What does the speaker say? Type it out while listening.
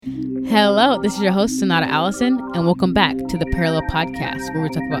Hello, this is your host, Sonata Allison, and welcome back to the Parallel Podcast, where we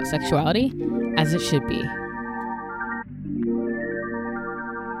talk about sexuality as it should be.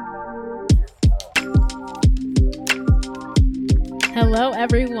 Hello,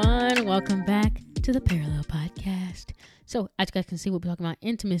 everyone. Welcome back to the Parallel Podcast. So, as you guys can see, we'll be talking about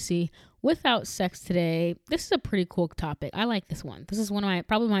intimacy without sex today. This is a pretty cool topic. I like this one. This is one of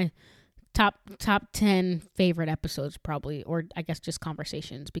my top 10 favorite episodes, probably, or I guess just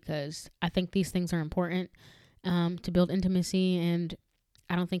conversations, because I think these things are important to build intimacy, and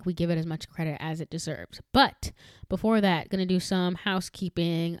I don't think we give it as much credit as it deserves. But before that, gonna do some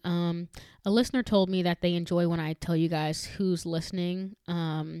housekeeping. A listener told me that they enjoy when I tell you guys who's listening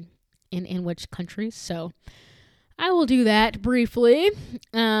in which countries, so I will do that briefly.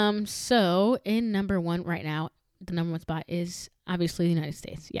 So in number one right now, the number one spot is obviously the United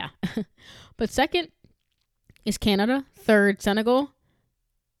States. Yeah. But second is Canada. Third, Senegal.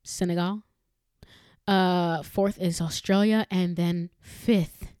 Fourth is Australia. And then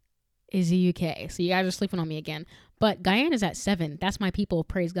fifth is the UK. So you guys are sleeping on me again. But Guyana is at 7. That's my people.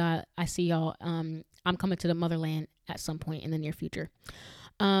 Praise God. I see y'all. I'm coming to the motherland at some point in the near future.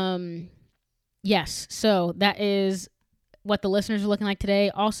 Yes. So that is what the listeners are looking like today.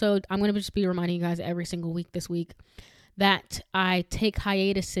 Also, I'm going to just be reminding you guys every single week this week that I take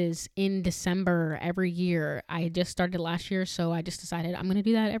hiatuses in December every year. I just started last year, so I just decided I'm going to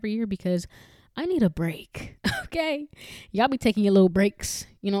do that every year because I need a break. Okay? Y'all be taking your little breaks.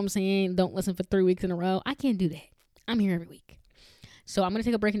 You know what I'm saying? Don't listen for 3 weeks in a row. I can't do that. I'm here every week. So I'm going to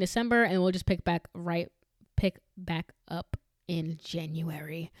take a break in December, and we'll just pick back up in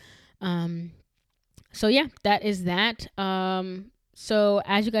January. So yeah, that is that. So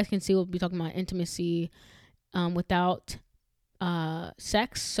as you guys can see, we'll be talking about intimacy without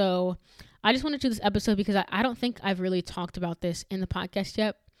sex. So I just wanted to do this episode because I don't think I've really talked about this in the podcast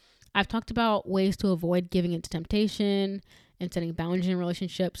yet. I've talked about ways to avoid giving into temptation and setting boundaries in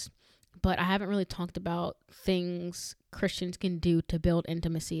relationships, but I haven't really talked about things Christians can do to build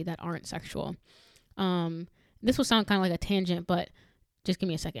intimacy that aren't sexual. This will sound kind of like a tangent, but just give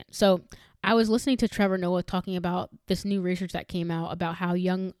me a second. So I was listening to Trevor Noah talking about this new research that came out about how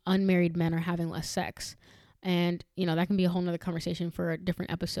young unmarried men are having less sex. And, you know, that can be a whole nother conversation for a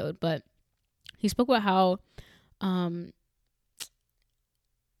different episode. But he spoke about how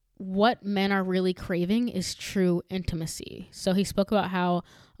what men are really craving is true intimacy. So he spoke about how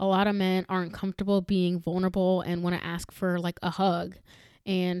a lot of men aren't comfortable being vulnerable and want to ask for like a hug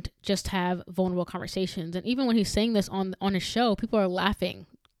and just have vulnerable conversations. And even when he's saying this on his show, people are laughing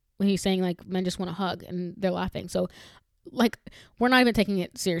when he's saying like men just want to hug, and they're laughing. So like we're not even taking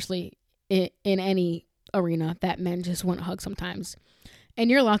it seriously in any arena that men just want to hug sometimes.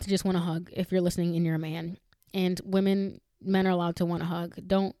 And you're allowed to just want to hug if you're listening and you're a man. And men are allowed to want to hug.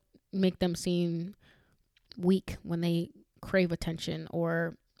 Don't make them seem weak when they crave attention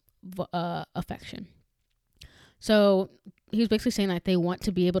or affection. So he was basically saying that they want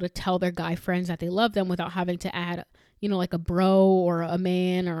to be able to tell their guy friends that they love them without having to add, you know, like a bro or a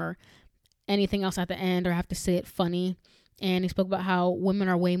man or anything else at the end, or have to say it funny. And he spoke about how women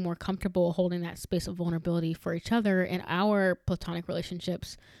are way more comfortable holding that space of vulnerability for each other in our platonic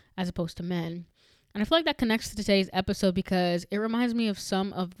relationships as opposed to men. And I feel like that connects to today's episode because it reminds me of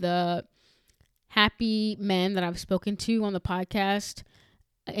some of the happy men that I've spoken to on the podcast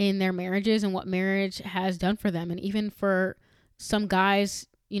in their marriages and what marriage has done for them. And even for some guys,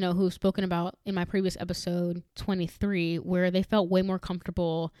 you know, who've spoken about in my previous episode 23, where they felt way more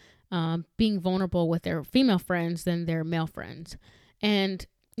comfortable being vulnerable with their female friends than their male friends. And,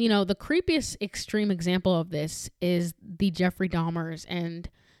 you know, the creepiest extreme example of this is the Jeffrey Dahmers and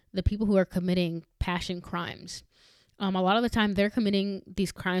the people who are committing passion crimes. A lot of the time they're committing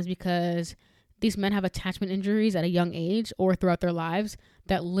these crimes because these men have attachment injuries at a young age or throughout their lives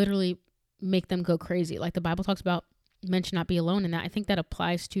that literally make them go crazy. Like the Bible talks about men should not be alone in that. I think that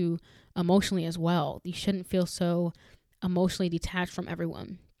applies to emotionally as well. You shouldn't feel so emotionally detached from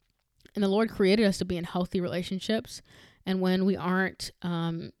everyone. And the Lord created us to be in healthy relationships. And when we aren't,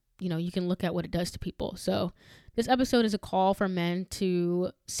 you know, you can look at what it does to people. So this episode is a call for men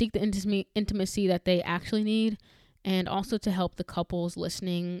to seek the intimacy that they actually need, and also to help the couples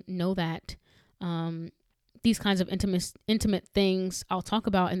listening know that these kinds of intimate things I'll talk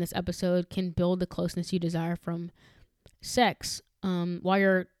about in this episode can build the closeness you desire from sex while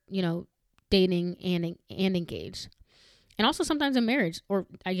you're, you know, dating and engaged. And also sometimes in marriage, or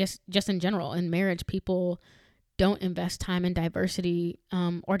I guess just in general, in marriage, people don't invest time in diversity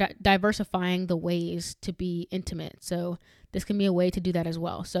or diversifying the ways to be intimate. So this can be a way to do that as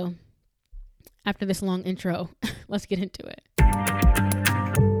well. So after this long intro, let's get into it.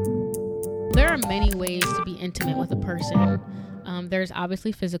 many ways to be intimate with a person. There's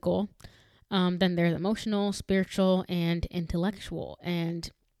obviously physical, then there's emotional, spiritual, and intellectual. And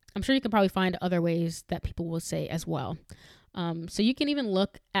I'm sure you can probably find other ways that people will say as well. So you can even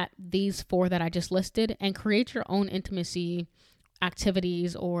look at these 4 that I just listed and create your own intimacy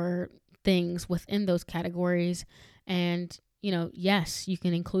activities or things within those categories. And, yes, you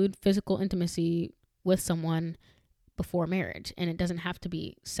can include physical intimacy with someone before marriage, and it doesn't have to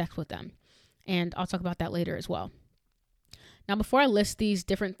be sex with them. And I'll talk about that later as well. Now, before I list these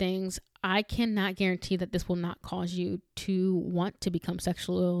different things, I cannot guarantee that this will not cause you to want to become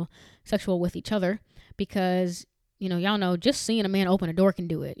sexual with each other, because, y'all know just seeing a man open a door can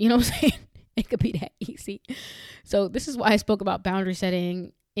do it. You know what I'm saying? It could be that easy. So this is why I spoke about boundary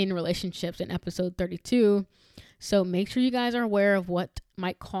setting in relationships in episode 32. So make sure you guys are aware of what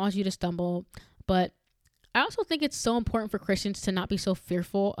might cause you to stumble. But I also think it's so important for Christians to not be so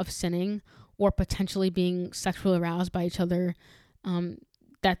fearful of sinning or potentially being sexually aroused by each other,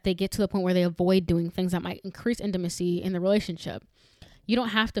 that they get to the point where they avoid doing things that might increase intimacy in the relationship. You don't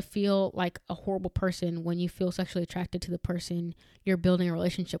have to feel like a horrible person when you feel sexually attracted to the person you're building a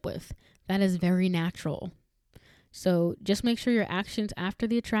relationship with. That is very natural. So just make sure your actions after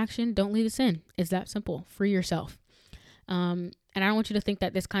the attraction don't lead to sin. It's that simple. Free yourself. And I don't want you to think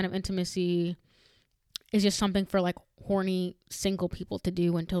that this kind of intimacy is just something for like horny single people to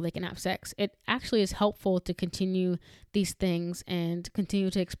do until they can have sex. It actually is helpful to continue these things and continue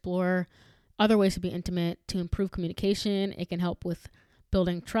to explore other ways to be intimate, to improve communication. It can help with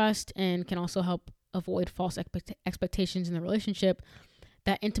building trust and can also help avoid false expectations in the relationship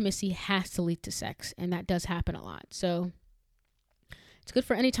that intimacy has to lead to sex. And that does happen a lot. So it's good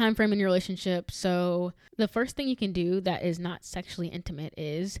for any time frame in your relationship. So the first thing you can do that is not sexually intimate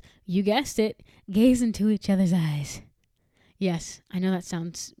is, you guessed it, gaze into each other's eyes. Yes, I know that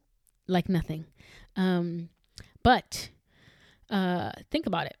sounds like nothing. But think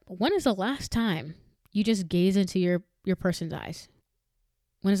about it. When is the last time you just gaze into your person's eyes?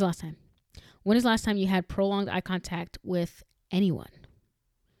 When is the last time? When is the last time you had prolonged eye contact with anyone?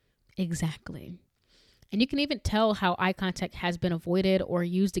 Exactly. And you can even tell how eye contact has been avoided or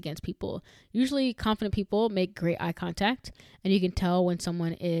used against people. Usually confident people make great eye contact, and you can tell when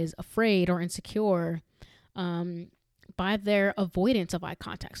someone is afraid or insecure by their avoidance of eye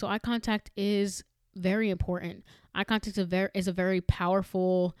contact. So eye contact is very important. Eye contact is a very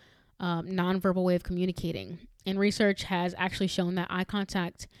powerful nonverbal way of communicating. And research has actually shown that eye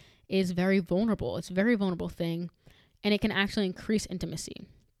contact is very vulnerable. It's a very vulnerable thing, and it can actually increase intimacy.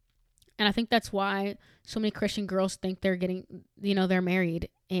 And I think that's why so many Christian girls think they're getting, they're married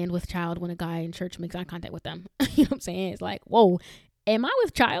and with child when a guy in church makes eye contact with them. You know what I'm saying? It's like, whoa, am I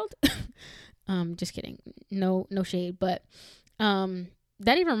with child? Just kidding. No shade. But that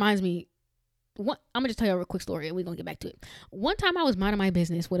even reminds me, I'm going to just tell you a real quick story and we're going to get back to it. One time I was minding my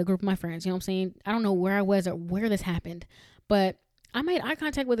business with a group of my friends. You know what I'm saying? I don't know where I was or where this happened, but I made eye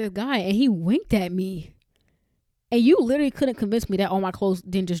contact with this guy and he winked at me. And you literally couldn't convince me that all my clothes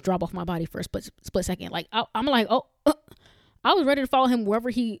didn't just drop off my body for a split second. Like, I'm like, I was ready to follow him wherever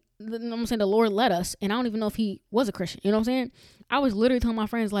the Lord led us. And I don't even know if he was a Christian. You know what I'm saying? I was literally telling my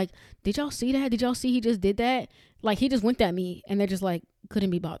friends, like, did y'all see that? Did y'all see he just did that? Like, he just winked at me. And they're just like,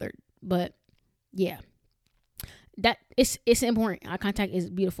 couldn't be bothered. But yeah, that it's important. Eye contact is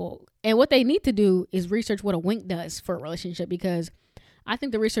beautiful. And what they need to do is research what a wink does for a relationship, because I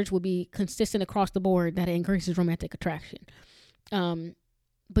think the research will be consistent across the board that it increases romantic attraction.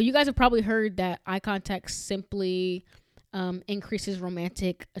 But you guys have probably heard that eye contact simply increases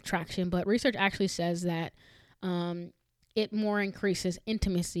romantic attraction. But research actually says that it more increases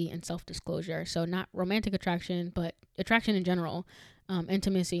intimacy and self-disclosure. So not romantic attraction, but attraction in general,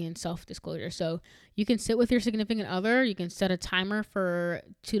 intimacy and self-disclosure. So you can sit with your significant other. You can set a timer for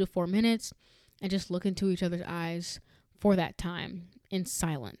 2 to 4 minutes and just look into each other's eyes for that time in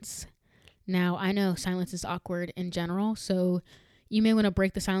silence. Now, I know silence is awkward in general, so you may want to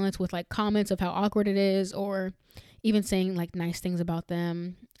break the silence with like comments of how awkward it is, or even saying like nice things about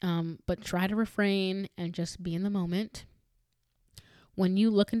them. But try to refrain and just be in the moment. When you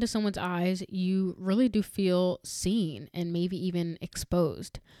look into someone's eyes, you really do feel seen and maybe even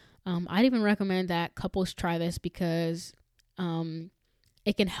exposed. I'd even recommend that couples try this because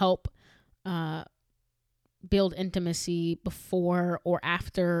it can help build intimacy before or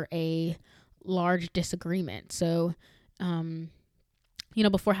after a large disagreement. So,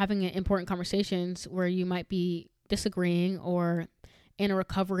 before having important conversations where you might be disagreeing or in a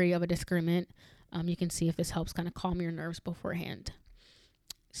recovery of a disagreement, you can see if this helps kind of calm your nerves beforehand.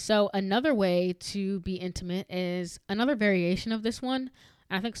 So another way to be intimate is another variation of this one.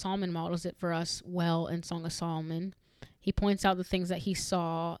 I think Solomon models it for us well in Song of Solomon. He points out the things that he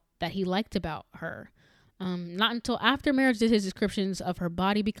saw that he liked about her. Not until after marriage did his descriptions of her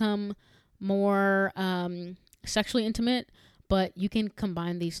body become more sexually intimate, but you can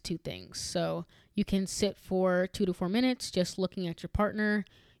combine these two things. So you can sit for 2 to 4 minutes just looking at your partner.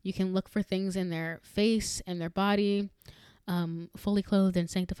 You can look for things in their face and their body, fully clothed and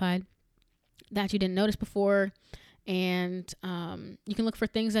sanctified, that you didn't notice before. And you can look for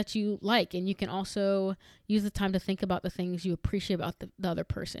things that you like, and you can also use the time to think about the things you appreciate about the other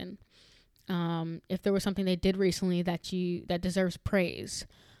person. If there was something they did recently that deserves praise,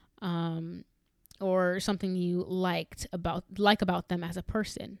 or something you like about them as a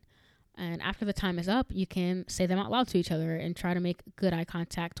person. And after the time is up, you can say them out loud to each other and try to make good eye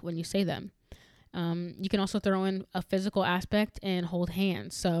contact when you say them. You can also throw in a physical aspect and hold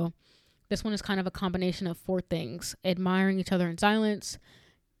hands. So this one is kind of a combination of 4 things: admiring each other in silence,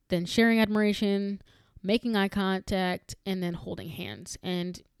 then sharing admiration, making eye contact, and then holding hands.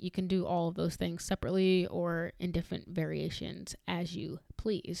 And you can do all of those things separately or in different variations as you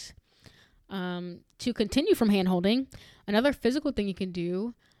please. To continue from hand holding, another physical thing you can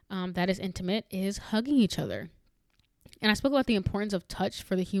do that is intimate is hugging each other. And I spoke about the importance of touch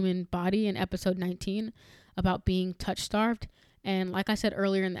for the human body in episode 19 about being touch starved. And like I said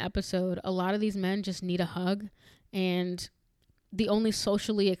earlier in the episode, a lot of these men just need a hug. And the only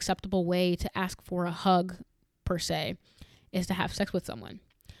socially acceptable way to ask for a hug, per se, is to have sex with someone.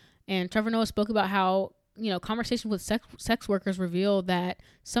 And Trevor Noah spoke about how, conversations with sex workers reveal that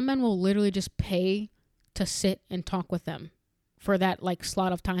some men will literally just pay to sit and talk with them for that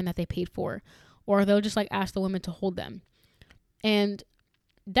slot of time that they paid for. Or they'll just ask the women to hold them. And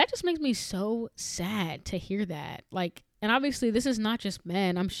that just makes me so sad to hear that. And obviously this is not just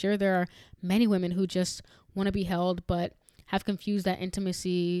men. I'm sure there are many women who just want to be held, but have confused that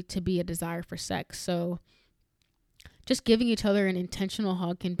intimacy to be a desire for sex. So just giving each other an intentional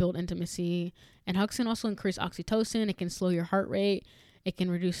hug can build intimacy, and hugs can also increase oxytocin. It can slow your heart rate. It can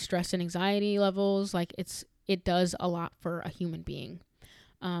reduce stress and anxiety levels. It does a lot for a human being.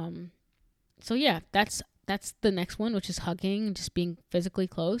 So yeah, that's the next one, which is hugging, just being physically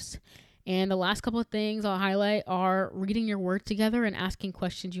close. And the last couple of things I'll highlight are reading your word together and asking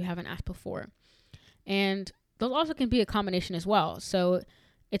questions you haven't asked before. And those also can be a combination as well. So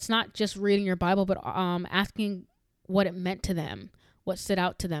it's not just reading your Bible, but asking what it meant to them, what stood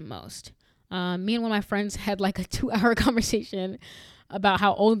out to them most. Me and one of my friends had a 2-hour conversation about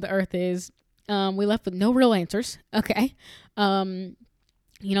how old the earth is. We left with no real answers. Okay. Than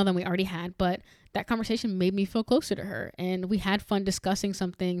we already had, but that conversation made me feel closer to her, and we had fun discussing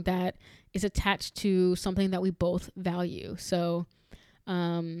something that is attached to something that we both value. So,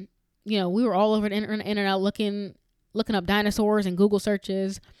 we were all over the internet looking up dinosaurs and Google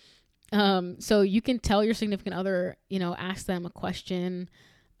searches. So you can tell your significant other, ask them a question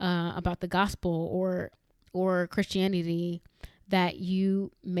about the gospel or Christianity that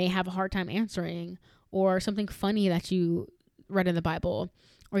you may have a hard time answering, or something funny that you read in the Bible.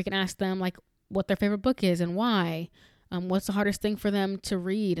 Or you can ask them what their favorite book is and why. What's the hardest thing for them to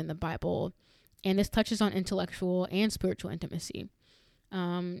read in the Bible? And this touches on intellectual and spiritual intimacy.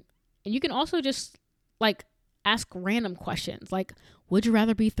 And you can also just ask random questions, would you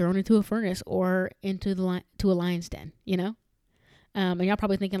rather be thrown into a furnace or into to a lion's den? And y'all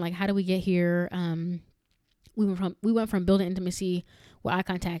probably thinking how do we get here? We went from building intimacy with eye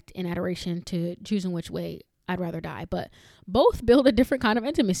contact and adoration to choosing which way I'd rather die. But both build a different kind of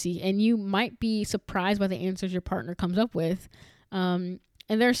intimacy, and you might be surprised by the answers your partner comes up with. And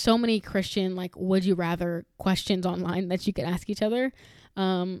there's so many Christian would you rather questions online that you could ask each other.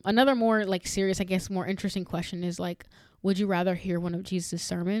 Another more serious, I guess, more interesting question is would you rather hear one of Jesus'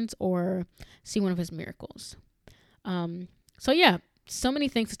 sermons or see one of his miracles? So yeah, so many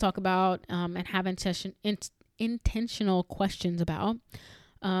things to talk about and have intentional questions about.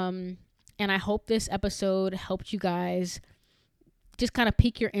 And I hope this episode helped you guys just kind of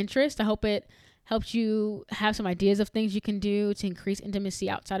pique your interest. I hope it helped you have some ideas of things you can do to increase intimacy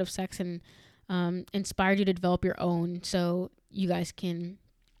outside of sex, and inspired you to develop your own, so you guys can,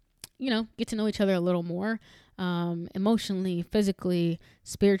 get to know each other a little more, emotionally, physically,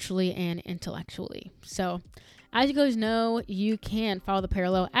 spiritually, and intellectually. So as you guys know, you can follow The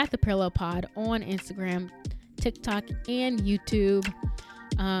Parallel at The Parallel Pod on Instagram, TikTok, and YouTube.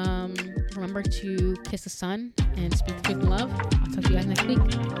 Remember to kiss the sun and speak truth in love. I'll talk to you guys next week.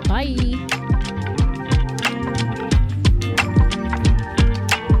 Bye.